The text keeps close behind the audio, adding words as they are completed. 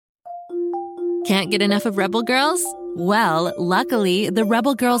Can't get enough of Rebel Girls? Well, luckily, the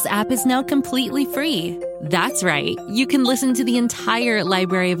Rebel Girls app is now completely free. That's right. You can listen to the entire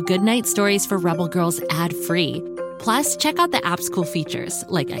library of goodnight stories for Rebel Girls ad-free. Plus, check out the app's cool features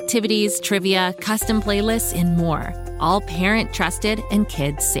like activities, trivia, custom playlists, and more. All parent-trusted and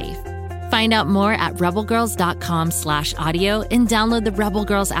kids-safe. Find out more at rebelgirls.com/audio and download the Rebel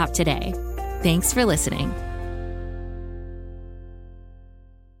Girls app today. Thanks for listening.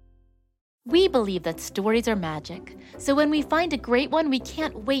 We believe that stories are magic, so when we find a great one, we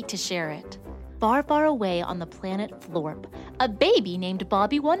can't wait to share it. Far, far away on the planet Florp, a baby named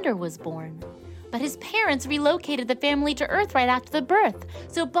Bobby Wonder was born. But his parents relocated the family to Earth right after the birth,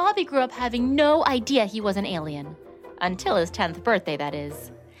 so Bobby grew up having no idea he was an alien. Until his 10th birthday, that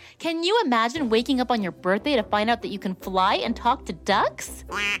is. Can you imagine waking up on your birthday to find out that you can fly and talk to ducks?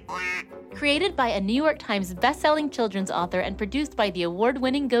 Created by a New York Times best-selling children's author and produced by the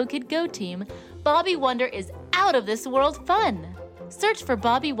award-winning Go Kid Go team, Bobby Wonder is out of this world fun. Search for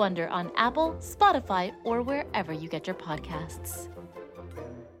Bobby Wonder on Apple, Spotify, or wherever you get your podcasts.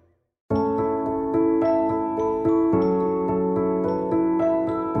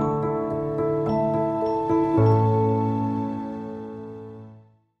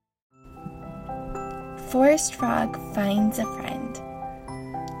 Forest Frog finds a friend.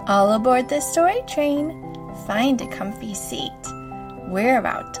 All aboard the story train. Find a comfy seat. We're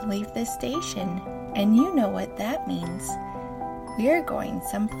about to leave the station, and you know what that means. We're going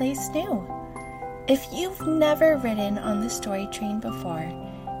someplace new. If you've never ridden on the story train before,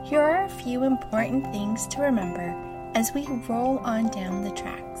 here are a few important things to remember as we roll on down the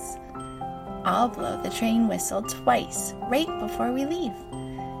tracks. I'll blow the train whistle twice right before we leave.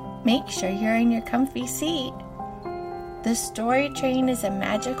 Make sure you're in your comfy seat. The story train is a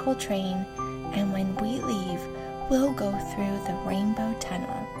magical train, and when we leave, we'll go through the Rainbow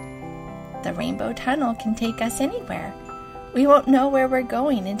Tunnel. The Rainbow Tunnel can take us anywhere. We won't know where we're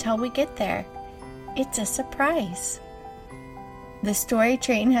going until we get there. It's a surprise. The story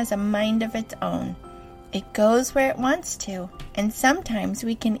train has a mind of its own. It goes where it wants to, and sometimes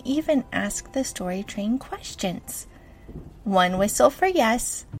we can even ask the story train questions. 1 whistle for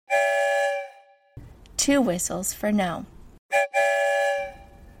yes, 2 whistles for no.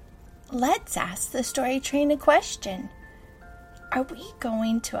 Let's ask the story train a question. Are we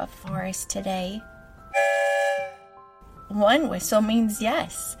going to a forest today? 1 whistle means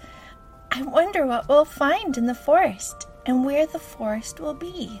yes. I wonder what we'll find in the forest and where the forest will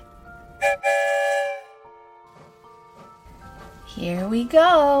be. Here we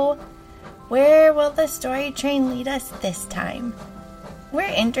go. Where will the story train lead us this time? We're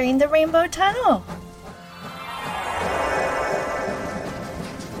entering the Rainbow Tunnel.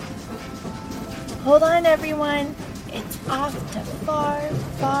 Hold on, everyone. It's off to far,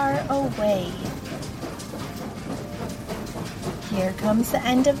 far away. Here comes the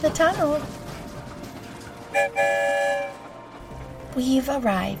end of the tunnel. We've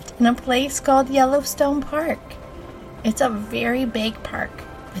arrived in a place called Yellowstone Park. It's a very big park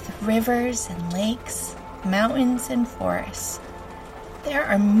with rivers and lakes, mountains and forests. There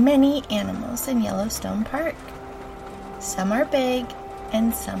are many animals in Yellowstone Park. Some are big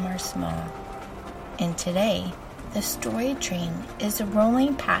and some are small. And today, the story train is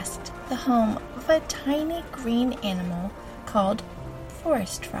rolling past the home of a tiny green animal called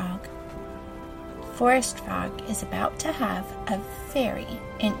Forest Frog. Forest Frog is about to have a very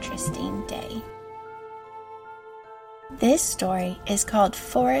interesting day. This story is called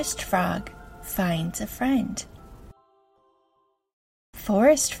Forest Frog Finds a Friend.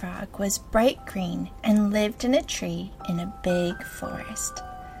 Forest Frog was bright green and lived in a tree in a big forest.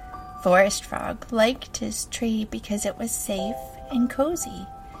 Forest Frog liked his tree because it was safe and cozy,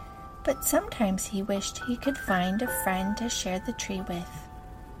 but sometimes he wished he could find a friend to share the tree with.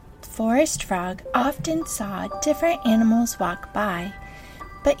 Forest Frog often saw different animals walk by,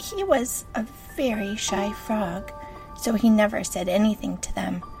 but he was a very shy frog, so he never said anything to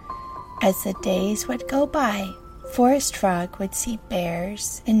them. As the days would go by, Forest Frog would see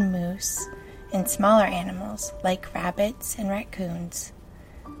bears and moose and smaller animals like rabbits and raccoons.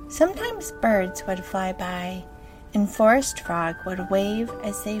 Sometimes birds would fly by, and Forest Frog would wave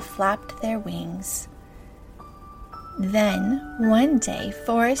as they flapped their wings. Then, one day,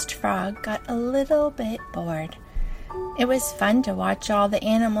 Forest Frog got a little bit bored. It was fun to watch all the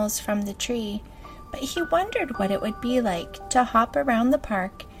animals from the tree, but he wondered what it would be like to hop around the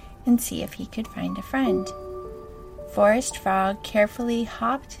park and see if he could find a friend. Forest Frog carefully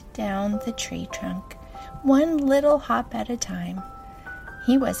hopped down the tree trunk, one little hop at a time.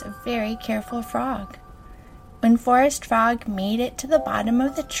 He was a very careful frog. When Forest Frog made it to the bottom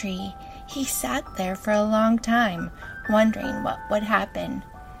of the tree, he sat there for a long time, wondering what would happen.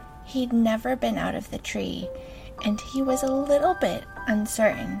 He'd never been out of the tree, and he was a little bit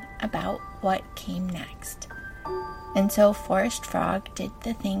uncertain about what came next. And so Forest Frog did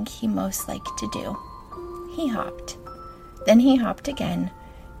the thing he most liked to do. He hopped. Then he hopped again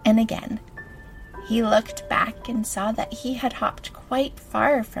and again. He looked back and saw that he had hopped quite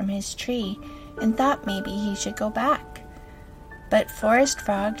far from his tree and thought maybe he should go back. But Forest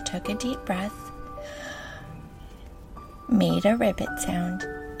Frog took a deep breath, made a ribbit sound,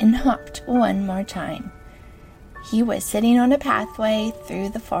 and hopped one more time. He was sitting on a pathway through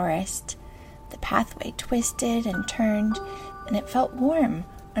the forest. The pathway twisted and turned, and it felt warm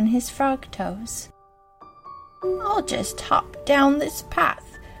on his frog toes. "I'll just hop down this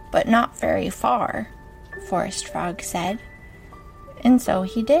path, but not very far," Forest Frog said. And so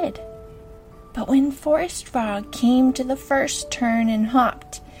he did. But when Forest Frog came to the first turn and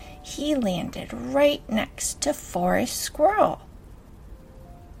hopped, he landed right next to Forest Squirrel.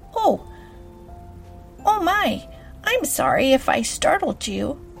 Oh my, I'm sorry if I startled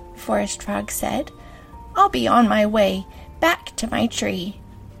you," Forest Frog said. "I'll be on my way back to my tree."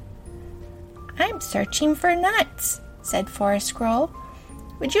 "I'm searching for nuts," said Forest Squirrel.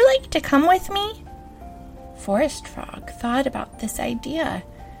 "Would you like to come with me?" Forest Frog thought about this idea.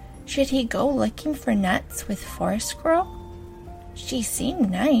 Should he go looking for nuts with Forest Squirrel? She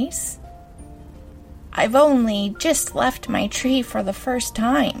seemed nice. "I've only just left my tree for the first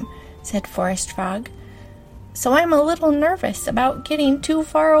time," said Forest Frog, "so I'm a little nervous about getting too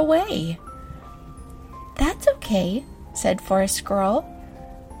far away." "That's okay," said Forest Squirrel.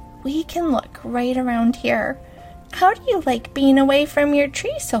 "We can look right around here. How do you like being away from your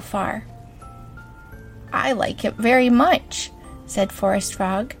tree so far?" "I like it very much," said Forest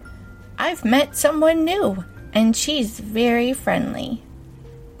Frog. "I've met someone new, and she's very friendly."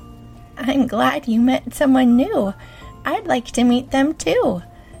 "I'm glad you met someone new. I'd like to meet them too,"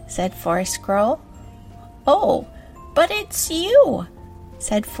 said Forest Squirrel. "Oh, but it's you,"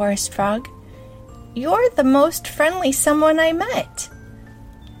 said Forest Frog. "You're the most friendly someone I met."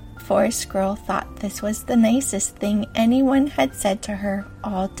 Forest Squirrel thought this was the nicest thing anyone had said to her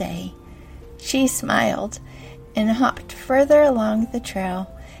all day. She smiled and hopped further along the trail,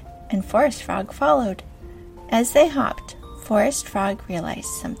 and Forest Frog followed. As they hopped, Forest Frog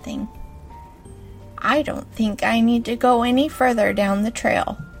realized something. "I don't think I need to go any further down the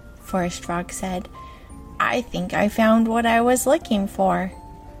trail," Forest Frog said. "I think I found what I was looking for."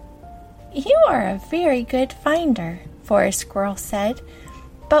 "You are a very good finder," Forest Squirrel said.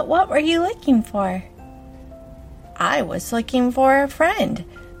 "But what were you looking for?" "I was looking for a friend,"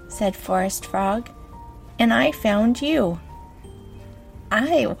 said Forest Frog, "and I found you."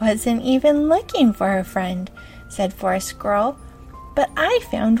 "I wasn't even looking for a friend," said Forest Squirrel, "but I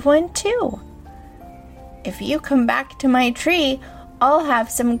found one too." "If you come back to my tree, I'll have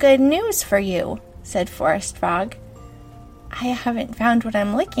some good news for you," said Forest Frog. "I haven't found what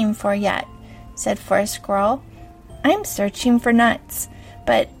I'm looking for yet," said Forest Squirrel. "I'm searching for nuts,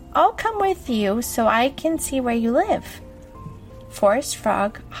 but I'll come with you so I can see where you live." Forest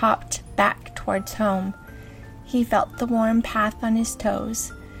Frog hopped back towards home. He felt the warm path on his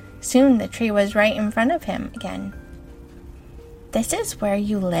toes. Soon the tree was right in front of him again. "This is where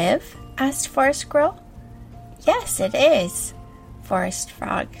you live?" asked Forest Squirrel. "Yes, it is," Forest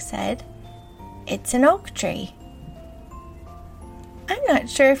Frog said. "It's an oak tree." "I'm not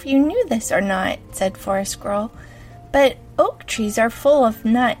sure if you knew this or not," said Forest Squirrel, "but oak trees are full of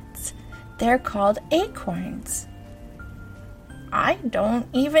nuts. They're called acorns." "I don't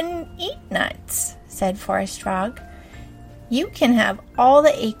even eat nuts," said Forest Frog. "You can have all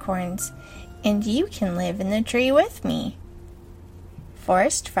the acorns, and you can live in the tree with me."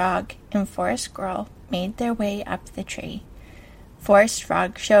 Forest Frog and Forest Squirrel made their way up the tree. Forest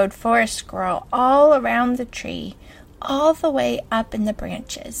Frog showed Forest Squirrel all around the tree, all the way up in the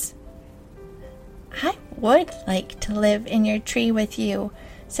branches. "I would like to live in your tree with you,"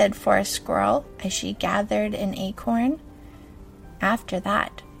 said Forest Squirrel as she gathered an acorn. After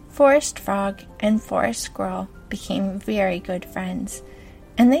that, Forest Frog and Forest Squirrel became very good friends,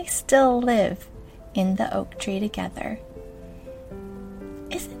 and they still live in the oak tree together.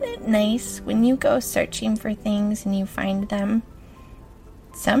 Isn't it nice when you go searching for things and you find them?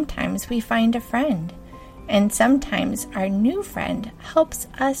 Sometimes we find a friend, and sometimes our new friend helps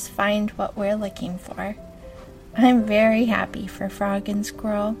us find what we're looking for. I'm very happy for Frog and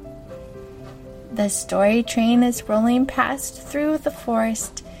Squirrel. The story train is rolling past through the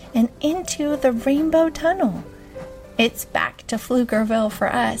forest and into the Rainbow Tunnel. It's back to Pflugerville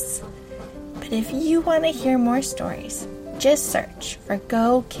for us. But But if you want to hear more stories, just search for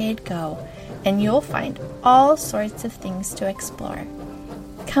Go Kid Go, and you'll find all sorts of things to explore.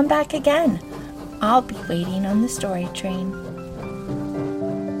 Come back again. I'll be waiting on the story train.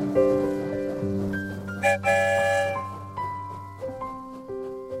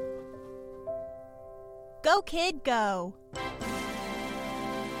 Go Kid Go!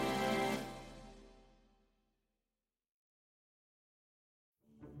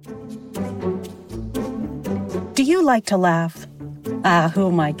 Do you like to laugh? Who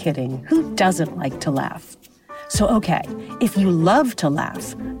am I kidding? Who doesn't like to laugh? So, okay, if you love to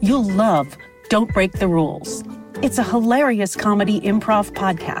laugh, you'll love Don't Break the Rules. It's a hilarious comedy improv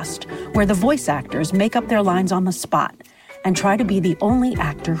podcast where the voice actors make up their lines on the spot and try to be the only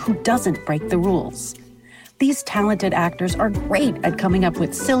actor who doesn't break the rules. These talented actors are great at coming up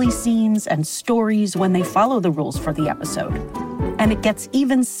with silly scenes and stories when they follow the rules for the episode. And it gets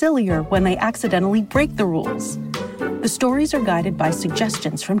even sillier when they accidentally break the rules. The stories are guided by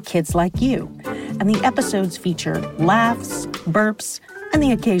suggestions from kids like you, and the episodes feature laughs, burps, and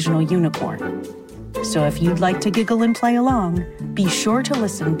the occasional unicorn. So if you'd like to giggle and play along, be sure to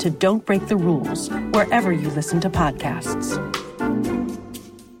listen to Don't Break the Rules wherever you listen to podcasts.